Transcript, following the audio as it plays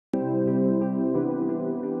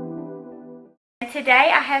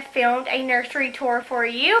today I have filmed a nursery tour for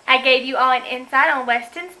you. I gave you all an insight on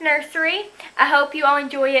Weston's nursery. I hope you all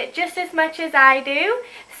enjoy it just as much as I do.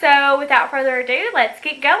 So without further ado, let's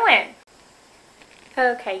get going.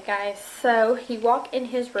 Okay guys, so you walk in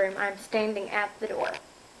his room. I'm standing at the door.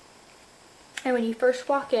 And when you first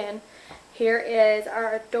walk in, here is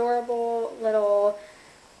our adorable little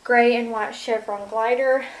gray and white chevron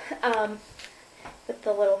glider with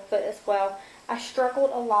the little foot as well. I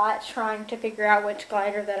struggled a lot trying to figure out which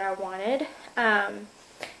glider that I wanted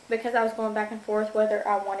because I was going back and forth whether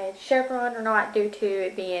I wanted chevron or not due to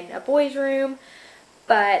it being a boys' room.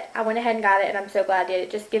 But I went ahead and got it, and I'm so glad I did.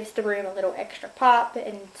 It just gives the room a little extra pop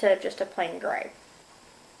instead of just a plain gray.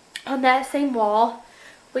 On that same wall,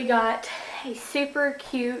 we got a super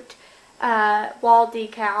cute wall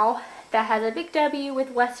decal that has a big W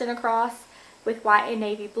with Weston across with white and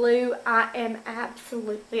navy blue. I am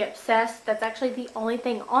absolutely obsessed. That's actually the only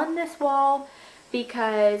thing on this wall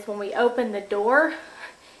because when we open the door,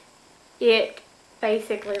 it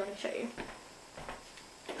basically, let me show you.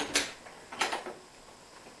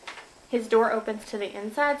 His door opens to the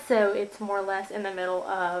inside, so it's more or less in the middle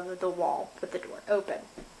of the wall with the door open.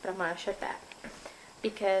 But I'm going to shut that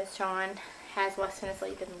because Sean has Weston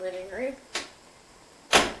asleep in the living room.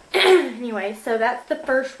 Anyway, so that's the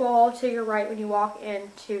first wall to your right when you walk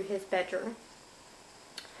into his bedroom.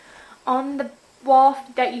 On the wall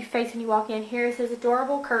that you face when you walk in, here is his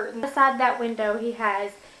adorable curtain. Beside that window, he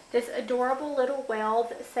has this adorable little well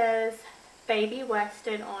that says Baby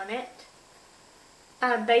Weston on it.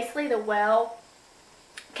 Basically, the well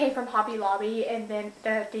came from Hobby Lobby, and then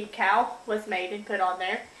the decal was made and put on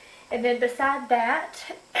there. And then beside that,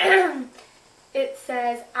 it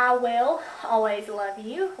says, I will always love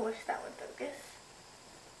you. I wish that would focus.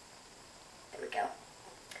 There we go.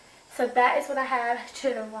 So that is what I have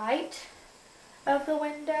to the right of the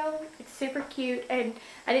window. It's super cute. And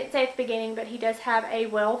I didn't say at the beginning, but he does have a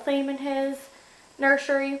well theme in his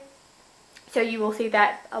nursery. So you will see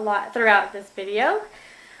that a lot throughout this video.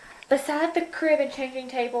 Beside the crib and changing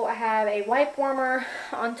table, I have a wipe warmer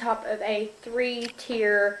on top of a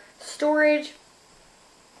 3-tier storage.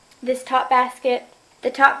 The top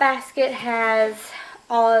basket has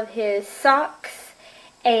all of his socks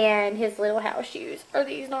and his little house shoes. Are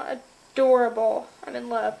these not adorable? I'm in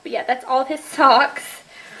love. But yeah, that's all of his socks.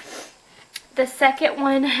 The second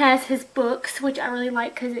one has his books, which I really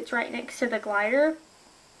like because it's right next to the glider.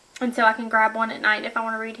 And so I can grab one at night if I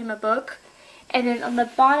want to read him a book. And then on the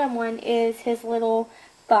bottom one is his little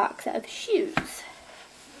box of shoes.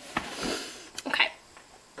 Okay.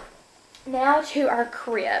 Now to our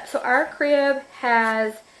crib. So our crib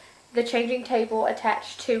has the changing table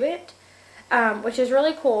attached to it, which is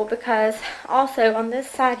really cool because also on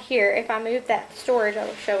this side here, if I move that storage I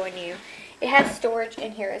was showing you, it has storage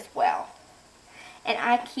in here as well. And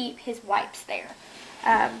I keep his wipes there.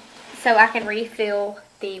 So I can refill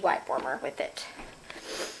the wipe warmer with it.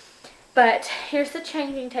 But here's the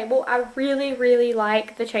changing table. I really, really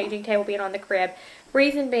like the changing table being on the crib.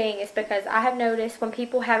 Reason being is because I have noticed when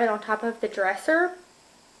people have it on top of the dresser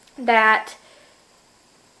that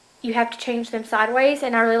you have to change them sideways,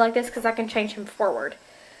 and I really like this because I can change them forward.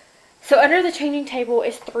 So under the changing table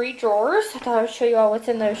is 3 drawers. I thought I would show you all what's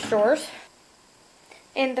in those drawers.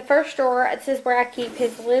 In the first drawer, this is where I keep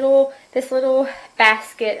this little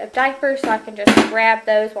basket of diapers, so I can just grab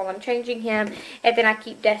those while I'm changing him. And then I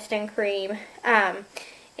keep Destin cream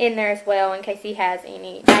in there as well in case he has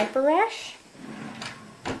any diaper rash.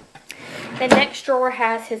 The next drawer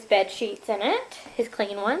has his bed sheets in it, his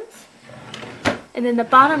clean ones. And then the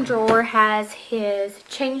bottom drawer has his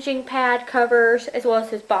changing pad covers as well as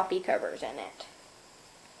his boppy covers in it.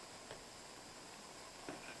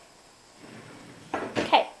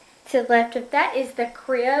 Okay, to the left of that is the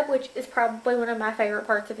crib, which is probably one of my favorite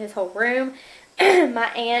parts of his whole room.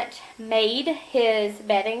 My aunt made his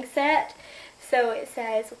bedding set. So it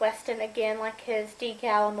says Weston again, like his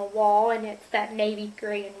decal on the wall, and it's that navy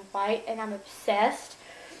gray and white, and I'm obsessed.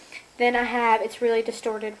 Then I have, it's really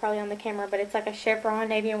distorted probably on the camera, but it's like a chevron,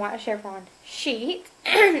 navy and white chevron sheet.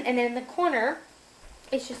 And then in the corner,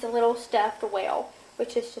 it's just a little stuffed whale,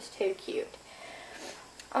 which is just too cute.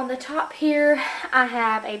 On the top here, I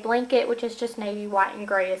have a blanket, which is just navy, white, and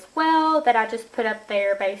gray as well, that I just put up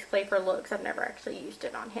there basically for looks. I've never actually used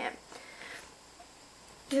it on him.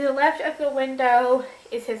 To the left of the window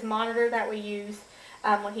is his monitor that we use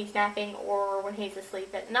when he's napping or when he's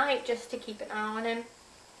asleep at night, just to keep an eye on him.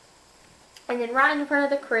 And then right in front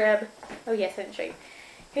of the crib, oh yes, I didn't show you.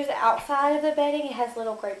 Here's the outside of the bedding. It has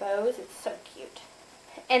little gray bows. It's so cute.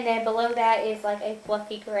 And then below that is like a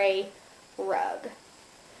fluffy gray rug.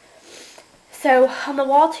 So on the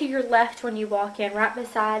wall to your left when you walk in, right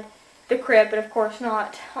beside the crib, but of course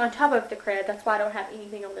not on top of the crib. That's why I don't have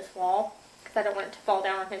anything on this wall, because I don't want it to fall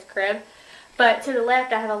down on his crib. But to the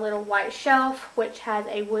left, I have a little white shelf, which has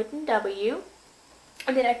a wooden W.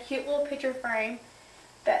 And then a cute little picture frame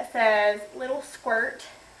that says Little Squirt.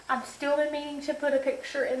 I'm still been meaning to put a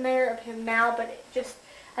picture in there of him now, but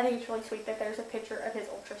I think it's really sweet that there's a picture of his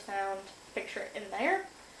ultrasound picture in there.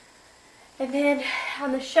 And then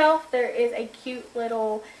on the shelf, there is a cute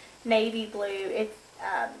little navy blue. It's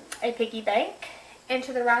a piggy bank. And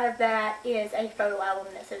to the right of that is a photo album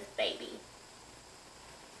that says baby.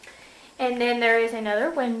 And then there is another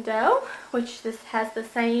window, which this has the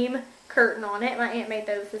same curtain on it. My aunt made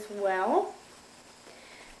those as well.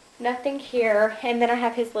 Nothing here. And then I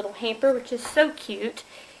have his little hamper, which is so cute.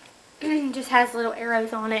 Just has little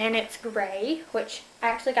arrows on it, and it's gray, which I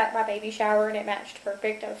actually got my baby shower and it matched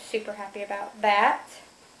perfect. I was super happy about that.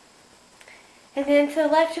 And then to the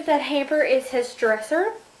left of that hamper is his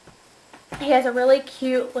dresser. He has a really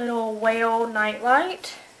cute little whale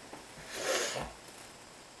nightlight.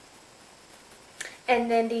 And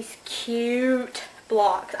then these cute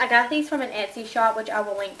blocks. I got these from an Etsy shop, which I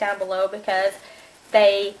will link down below, because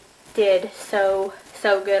they did so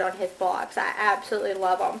good on his blocks. I absolutely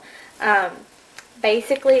love them.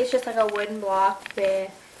 Basically, it's just like a wooden block with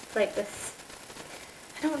like this.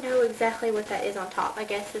 I don't know exactly what that is on top. I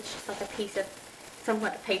guess it's just like a piece of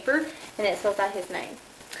somewhat paper, and it spells out his name.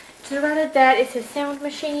 To the right of that is his sound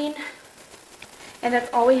machine, and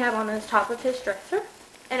that's all we have on the top of his dresser.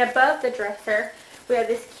 And above the dresser, we have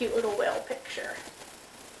this cute little whale picture.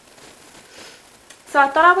 So I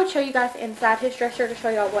thought I would show you guys inside his dresser to show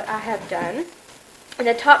y'all what I have done. In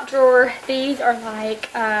the top drawer, these are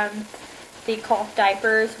like the cloth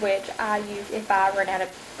diapers, which I use if I run out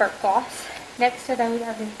of burp cloths. Next to those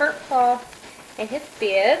are his burp cloths and his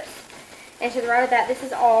bibs. And to the right of that, this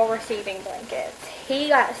is all receiving blankets. He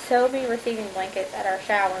got so many receiving blankets at our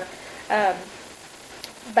shower.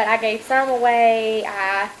 But I gave some away,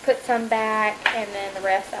 I put some back, and then the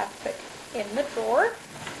rest I put in the drawer.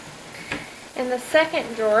 In the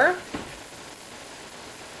second drawer,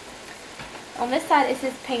 on this side is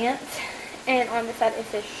his pants, and on this side is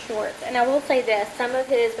his shorts. And I will say this, some of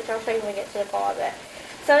his, which I'll show you when we get to the closet,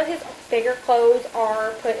 some of his bigger clothes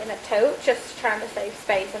are put in a tote, just trying to save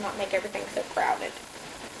space and not make everything so crowded.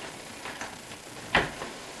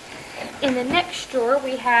 In the next drawer,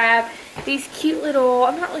 we have these cute little,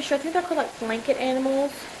 I'm not really sure, I think they're called like blanket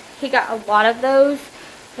animals. He got a lot of those.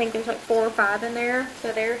 I think there's like 4 or 5 in there.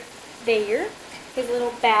 So they're there. His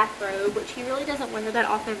little bathrobe, which he really doesn't wear that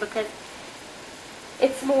often because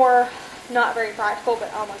it's more not very practical,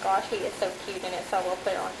 but oh my gosh, he is so cute in it, so we'll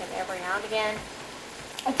put it on him every now and again.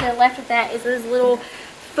 And to the left of that is his little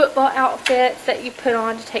football outfits that you put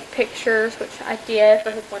on to take pictures, which I did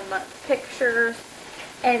for his 1-month pictures.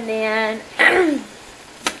 And then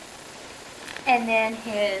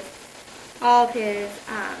all of his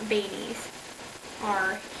beanies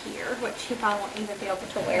are here, which he probably won't even be able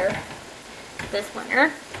to wear this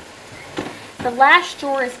winter. The last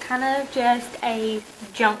drawer is kind of just a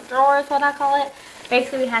junk drawer is what I call it.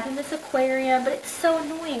 Basically, we have in this aquarium, but it's so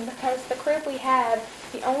annoying because the crib we have,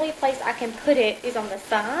 the only place I can put it is on the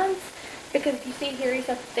sides. Because if you see here, he's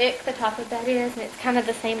so thick, the top of that is, and it's kind of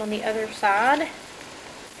the same on the other side.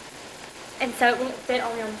 And so it won't fit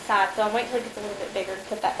only on the side, so I'm waiting until it gets a little bit bigger to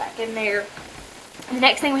put that back in there. The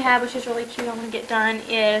next thing we have, which is really cute, I'm going to get done,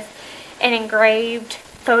 is an engraved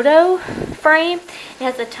photo frame. It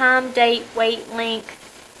has the time, date, weight,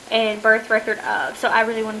 length, and birth record of. So I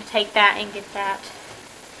really want to take that and get that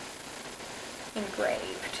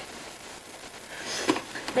engraved.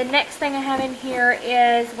 The next thing I have in here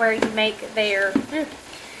is where you make their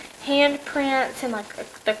handprints and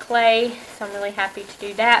like the clay, so I'm really happy to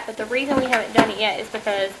do that. But the reason we haven't done it yet is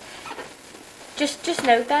because just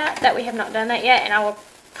note that we have not done that yet, and I will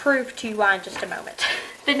prove to you why in just a moment.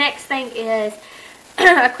 The next thing is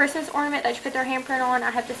a Christmas ornament that you put their handprint on. I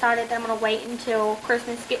have decided that I'm going to wait until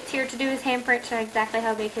Christmas gets here to do his handprint, to know exactly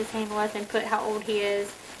how big his hand was and put how old he is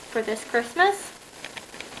for this Christmas.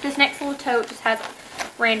 This next little tote just has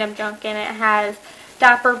random junk in it. It has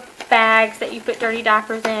diaper bags that you put dirty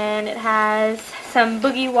diapers in. It has some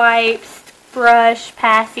boogie wipes, brush,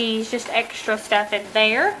 passies, just extra stuff in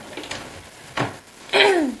there.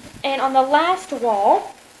 And on the last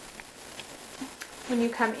wall, when you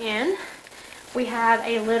come in, we have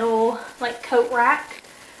a little like coat rack.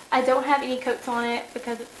 I don't have any coats on it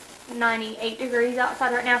because it's 98 degrees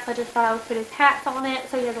outside right now, so I just thought I would put his hats on it.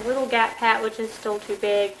 So he has a little Gap hat, which is still too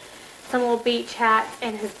big, some little beach hats,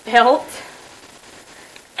 and his belt.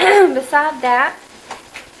 Beside that,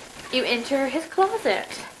 you enter his closet.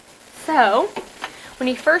 So, when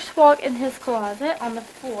you first walk in his closet, on the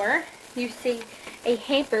floor, you see a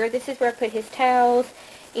hamper. This is where I put his towels,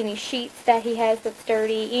 any sheets that he has that's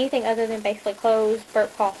dirty, anything other than basically clothes,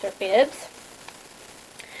 burp cloths, or bibs.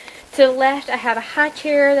 To the left, I have a high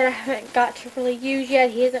chair that I haven't got to really use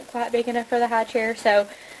yet. He isn't quite big enough for the high chair, so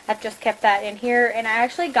I've just kept that in here. And I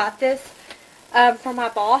actually got this from my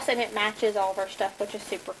boss, and it matches all of our stuff, which is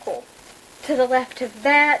super cool. To the left of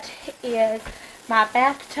that is my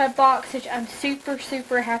bathtub box, which I'm super,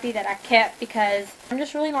 super happy that I kept because I'm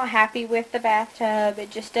just really not happy with the bathtub.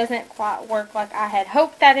 It just doesn't quite work like I had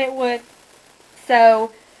hoped that it would.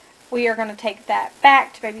 So we are going to take that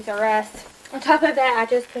back to Babies R Us. On top of that, I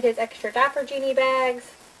just put his extra Diaper Genie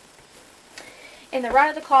bags. In the right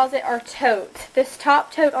of the closet are totes. This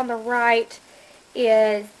top tote on the right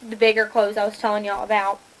is the bigger clothes I was telling y'all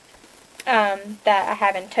about that I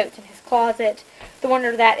have in totes in his closet. The one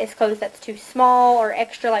under that is clothes that's too small, or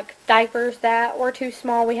extra, like diapers that were too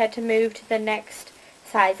small. We had to move to the next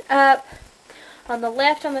size up. On the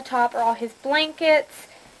left on the top are all his blankets.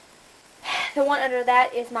 The one under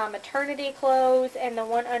that is my maternity clothes, and the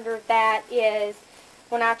one under that is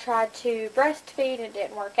when I tried to breastfeed and it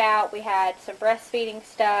didn't work out. We had some breastfeeding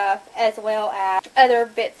stuff as well as other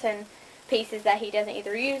bits and pieces that he doesn't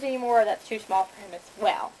either use anymore or that's too small for him as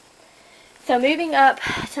well. So moving up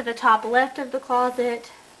to the top left of the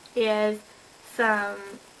closet is some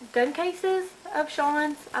gun cases of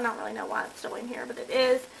Sean's. I don't really know why it's still in here, but it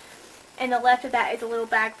is. And the left of that is a little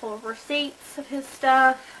bag full of receipts of his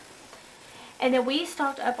stuff. And then we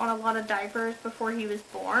stocked up on a lot of diapers before he was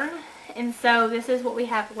born. And so this is what we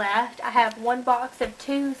have left. I have one box of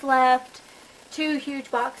 2s left, 2 huge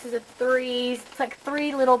boxes of 3s. It's like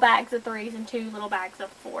 3 little bags of 3s and 2 little bags of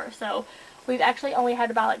 4. So we've actually only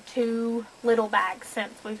had about like 2 little bags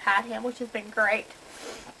since we've had him, which has been great.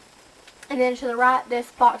 And then to the right,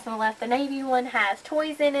 this box on the left, the navy one, has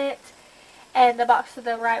toys in it. And the box to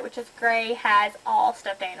the right, which is gray, has all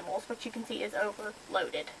stuffed animals, which you can see is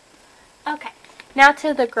overloaded. Okay, now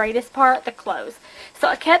to the greatest part, the clothes. So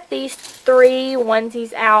I kept these 3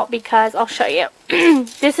 onesies out because I'll show you.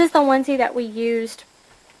 This is the onesie that we used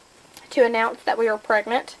to announce that we were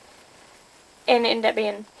pregnant. And it ended up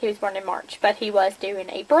being, he was born in March, but he was due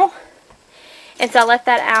in April. And so I left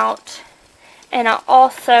that out. And I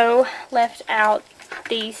also left out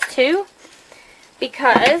these 2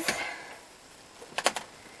 because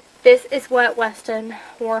this is what Weston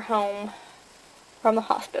wore home from the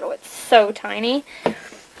hospital. It's so tiny.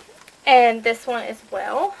 And this one as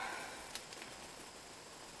well.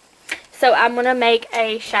 So I'm going to make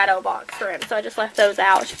a shadow box for him. So I just left those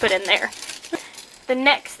out to put in there. The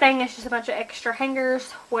next thing is just a bunch of extra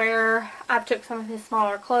hangers where I've took some of his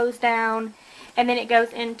smaller clothes down. And then it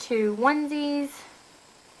goes into onesies.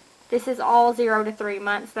 This is all 0 to 3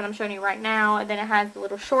 months that I'm showing you right now. And then it has the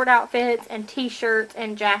little short outfits and t-shirts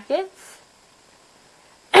and jackets.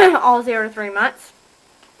 All 0 to 3 months.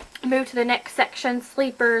 Move to the next section,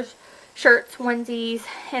 sleepers, shirts, onesies,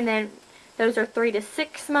 and then those are 3 to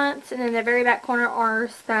 6 months. And in the very back corner are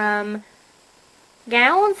some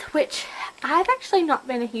gowns, which I've actually not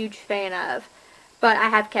been a huge fan of, but I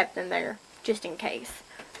have kept them there just in case.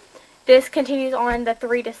 This continues on the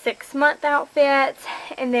 3 to 6 month outfits,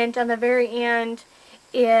 and then on the very end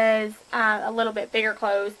is a little bit bigger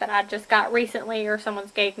clothes that I just got recently or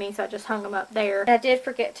someone's gave me, so I just hung them up there. I did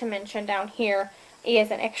forget to mention down here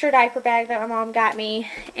is an extra diaper bag that my mom got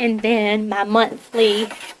me, and then my monthly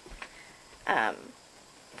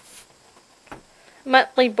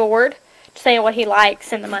board saying what he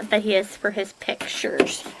likes in the month that he is for his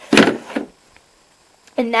pictures.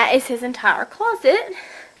 And that is his entire closet.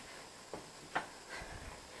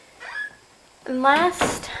 And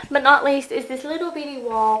last but not least is this little bitty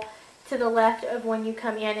wall to the left of when you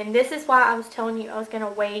come in. And this is why I was telling you I was going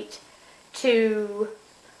to wait to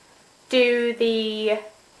do the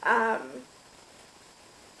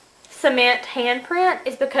cement handprint,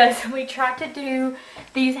 is because we tried to do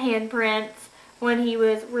these handprints when he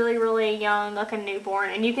was really, really young, like a newborn.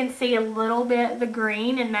 And you can see a little bit of the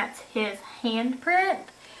green, and that's his handprint.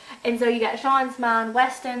 And so you got Sean's, mine,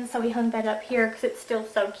 Weston, so we hung that up here because it's still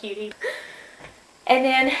so cutie. And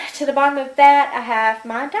then to the bottom of that, I have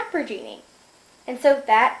my Diaper Genie. And so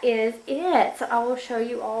that is it. So I will show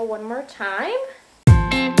you all one more time.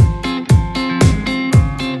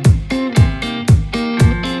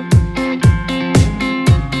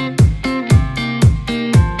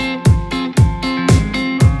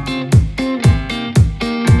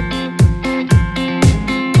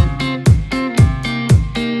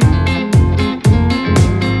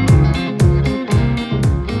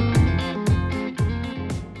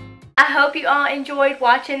 I hope you all enjoyed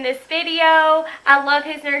watching this video. I love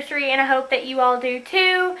his nursery and I hope that you all do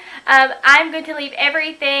too. I'm going to leave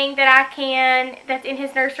everything that I can that's in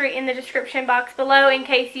his nursery in the description box below in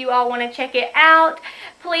case you all want to check it out.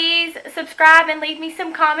 Please subscribe and leave me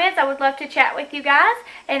some comments. I would love to chat with you guys,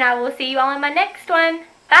 and I will see you all in my next one.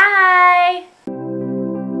 Bye!